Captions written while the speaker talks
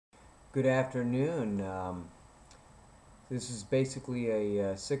Good afternoon. This is basically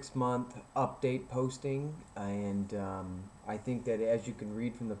a 6-month update posting, and I think that as you can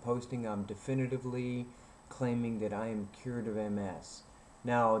read from the posting, I'm definitively claiming that I am cured of MS.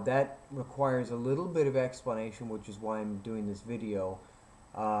 Now, that requires a little bit of explanation, which is why I'm doing this video.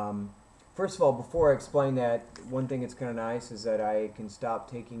 Um, First of all, before I explain that, one thing that's kind of nice is that I can stop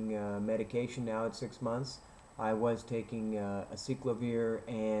taking medication now at 6 months. I was taking aciclovir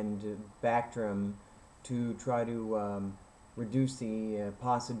and Bactrim to try to reduce the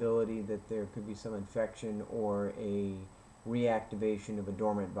possibility that there could be some infection or a reactivation of a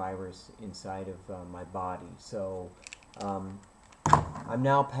dormant virus inside of my body. So um, I'm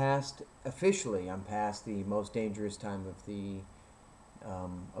now officially, I'm past the most dangerous time of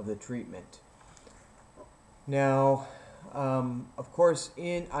the treatment. Now, of course,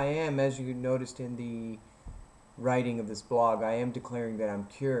 I am, as you noticed in the writing of this blog, I am declaring that I'm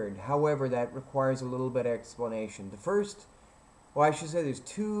cured. However, that requires a little bit of explanation. Well, I should say there's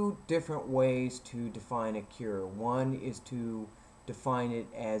two different ways to define a cure. One is to define it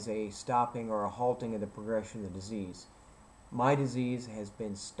as a stopping or a halting of the progression of the disease. My disease has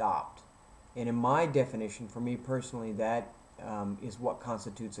been stopped. And in my definition, for me personally, that is what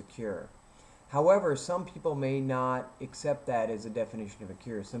constitutes a cure. However, some people may not accept that as a definition of a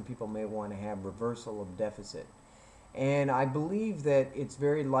cure. Some people may want to have reversal of deficit. And I believe that it's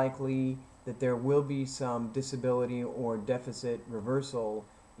very likely that there will be some disability or deficit reversal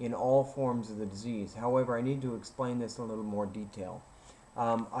in all forms of the disease. However, I need to explain this in a little more detail.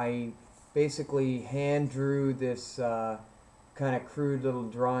 I basically hand drew this kind of crude little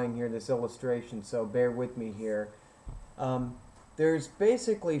drawing here, this illustration, so bear with me here. There's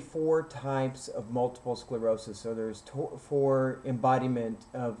basically four types of multiple sclerosis. So there's four embodiment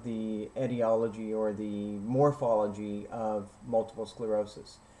of the etiology or the morphology of multiple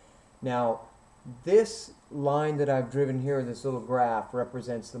sclerosis. Now, this line that I've driven here, this little graph,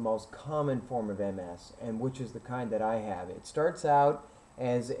 represents the most common form of MS, and which is the kind that I have. It starts out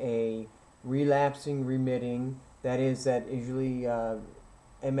as a relapsing remitting, that is, that usually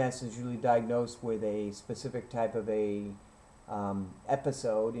MS is usually diagnosed with a specific type of a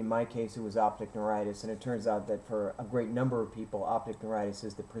episode. In my case, it was optic neuritis, and it turns out that for a great number of people, optic neuritis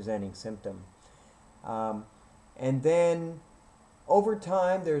is the presenting symptom. And then over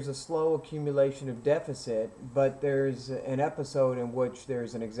time, there's a slow accumulation of deficit, but there's an episode in which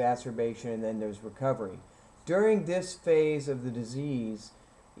there's an exacerbation and then there's recovery. During this phase of the disease,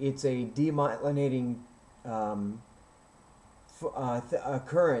 it's a demyelinating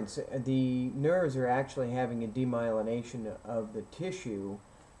occurrence. The nerves are actually having a demyelination of the tissue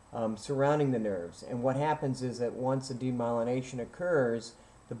surrounding the nerves. And what happens is that once a demyelination occurs,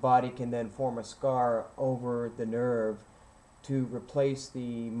 the body can then form a scar over the nerve to replace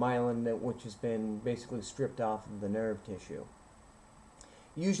the myelin which has been basically stripped off of the nerve tissue.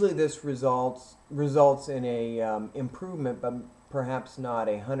 Usually this results in a improvement, but perhaps not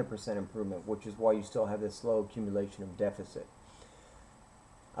a 100% improvement, which is why you still have this slow accumulation of deficit.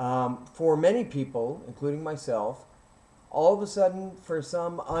 For many people, including myself, all of a sudden, for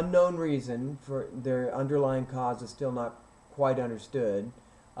some unknown reason, for their underlying cause is still not quite understood,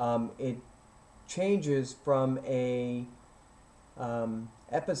 it changes from a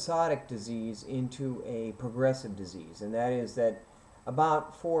episodic disease into a progressive disease. And that is that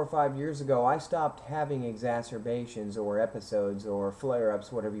about 4 or 5 years ago, I stopped having exacerbations or episodes or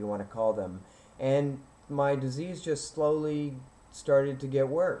flare-ups, whatever you want to call them, and my disease just slowly started to get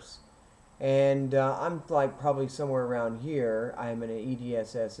worse. And I'm like probably somewhere around here. I'm an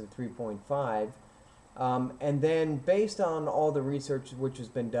EDSS of 3.5. And then based on all the research which has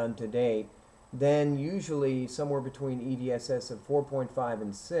been done to date, then usually somewhere between EDSS of 4.5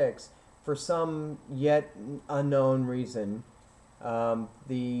 and 6, for some yet unknown reason,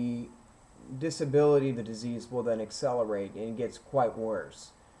 the disability of the disease will then accelerate and it gets quite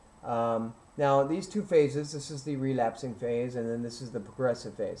worse. Now, these two phases, this is the relapsing phase and then this is the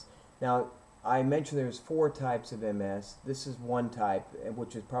progressive phase. Now, I mentioned there's 4 types of MS. This is one type,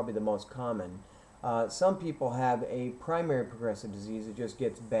 which is probably the most common. Some people have a primary progressive disease. It just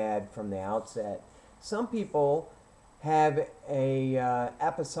gets bad from the outset. Some people have a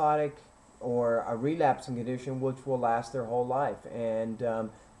episodic or a relapsing condition which will last their whole life. And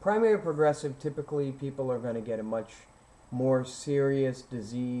primary progressive, typically people are going to get a much more serious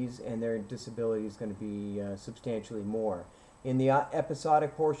disease and their disability is going to be substantially more. In the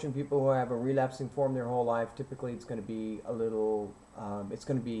episodic portion, people who have a relapsing form their whole life, typically it's going to be a little, it's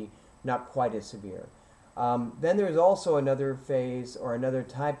going to be not quite as severe. Then there's also another phase or another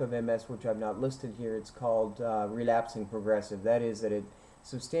type of MS which I've not listed here. It's called relapsing progressive. That is that it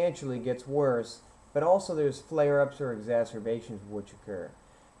substantially gets worse, but also there's flare-ups or exacerbations which occur.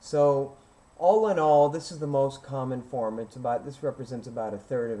 So all in all, this is the most common form. This represents about a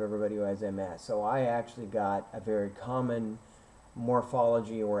third of everybody who has MS. So I actually got a very common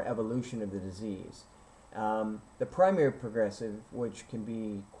morphology or evolution of the disease. The primary progressive, which can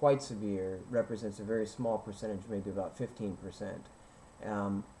be quite severe, represents a very small percentage, maybe about 15%.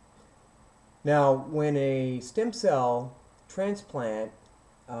 Now, when a stem cell transplant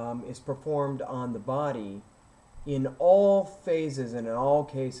is performed on the body, in all phases and in all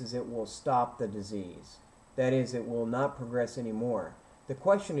cases it will stop the disease. That is, it will not progress anymore. The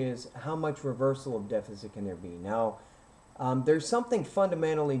question is, how much reversal of deficit can there be? Now, there's something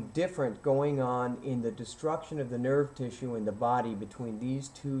fundamentally different going on in the destruction of the nerve tissue in the body between these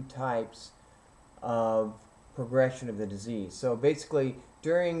two types of progression of the disease. So basically,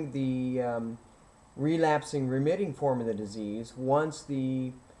 during the relapsing remitting form of the disease, once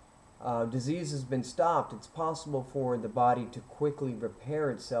the disease has been stopped, it's possible for the body to quickly repair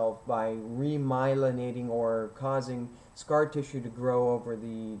itself by remyelinating or causing scar tissue to grow over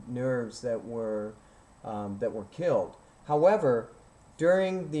the nerves that were killed. However,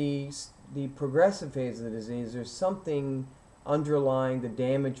 during the progressive phase of the disease, there's something underlying the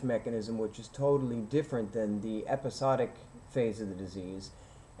damage mechanism which is totally different than the episodic phase of the disease,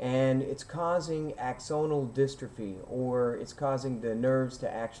 and it's causing axonal dystrophy, or it's causing the nerves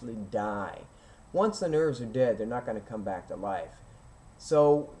to actually die. Once the nerves are dead, they're not going to come back to life.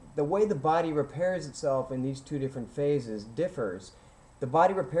 So the way the body repairs itself in these two different phases differs. The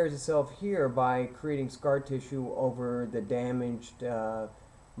body repairs itself here by creating scar tissue over the damaged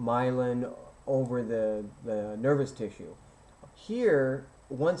myelin over the nervous tissue. Here,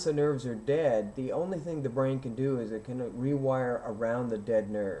 once the nerves are dead, the only thing the brain can do is it can rewire around the dead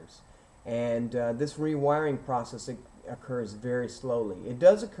nerves. And this rewiring process occurs very slowly. It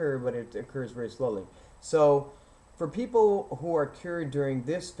does occur, but it occurs very slowly. So for people who are cured during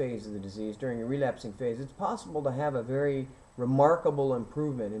this phase of the disease, during a relapsing phase, it's possible to have a very remarkable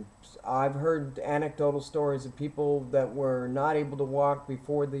improvement. And I've heard anecdotal stories of people that were not able to walk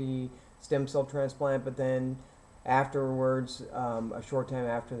before the stem cell transplant, but then afterwards, a short time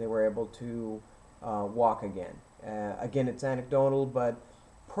after, they were able to walk again. Again, it's anecdotal, but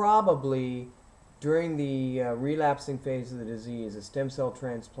probably during the relapsing phase of the disease, a stem cell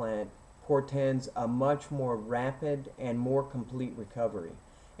transplant portends a much more rapid and more complete recovery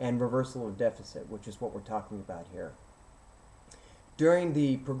and reversal of deficit, which is what we're talking about here. During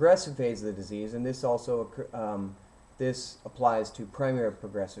the progressive phase of the disease, and this also this applies to primary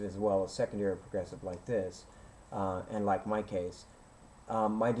progressive as well as secondary progressive like this, and like my case,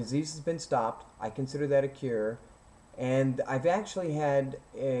 my disease has been stopped. I consider that a cure, and I've actually had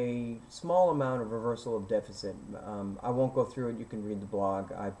a small amount of reversal of deficit. I won't go through it. You can read the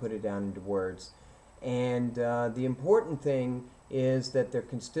blog. I put it down into words. And the important thing is that there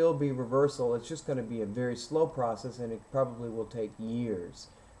can still be reversal. It's just going to be a very slow process, and it probably will take years.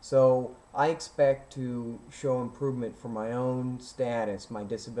 So I expect to show improvement for my own status, my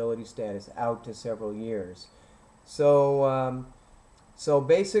disability status, out to several years. So, so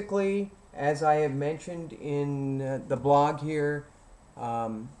basically, as I have mentioned in the blog here,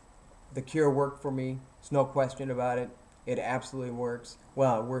 the cure worked for me. There's no question about it. It absolutely works.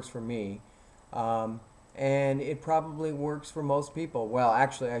 Well, it works for me. And it probably works for most people. Well,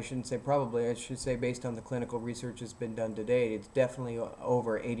 actually, I shouldn't say probably. I should say based on the clinical research that's been done to date, it's definitely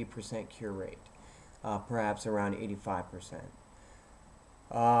over 80% cure rate, perhaps around 85%.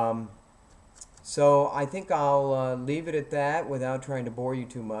 So I think I'll leave it at that without trying to bore you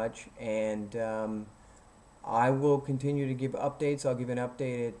too much, and I will continue to give updates. I'll give an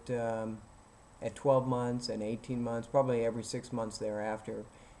update at 12 months and 18 months, probably every 6 months thereafter,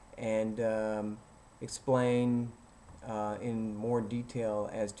 and explain in more detail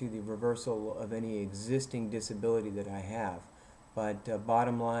as to the reversal of any existing disability that I have. But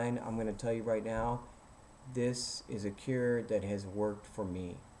bottom line, I'm going to tell you right now, this is a cure that has worked for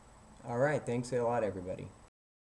me. All right, thanks a lot, everybody.